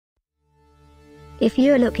If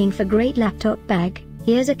you're looking for great laptop bag,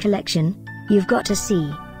 here's a collection you've got to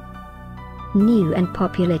see. New and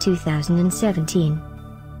popular 2017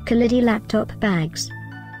 Kalidi laptop bags.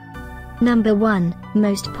 Number 1,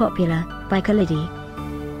 most popular, by Kalidi.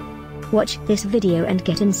 Watch this video and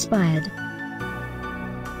get inspired.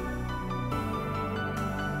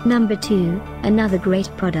 Number 2, another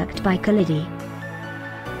great product by Kalidi.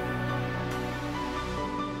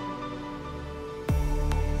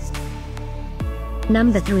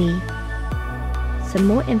 Number 3. For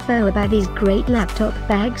more info about these great laptop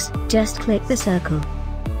bags, just click the circle.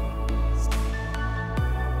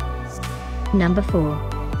 Number 4.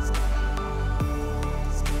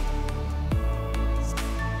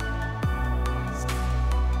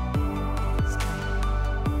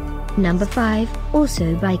 Number 5,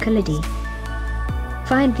 also by Kalidi.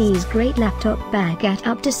 Find these great laptop bag at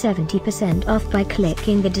up to 70% off by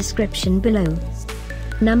clicking the description below.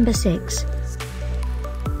 Number 6.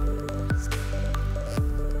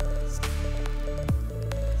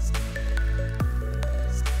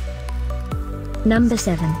 Number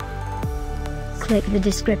 7. Click the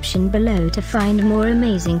description below to find more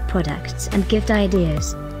amazing products and gift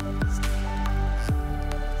ideas.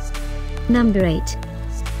 Number 8.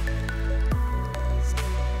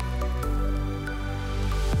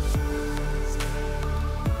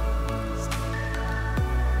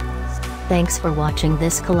 Thanks for watching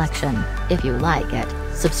this collection. If you like it,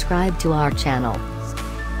 subscribe to our channel.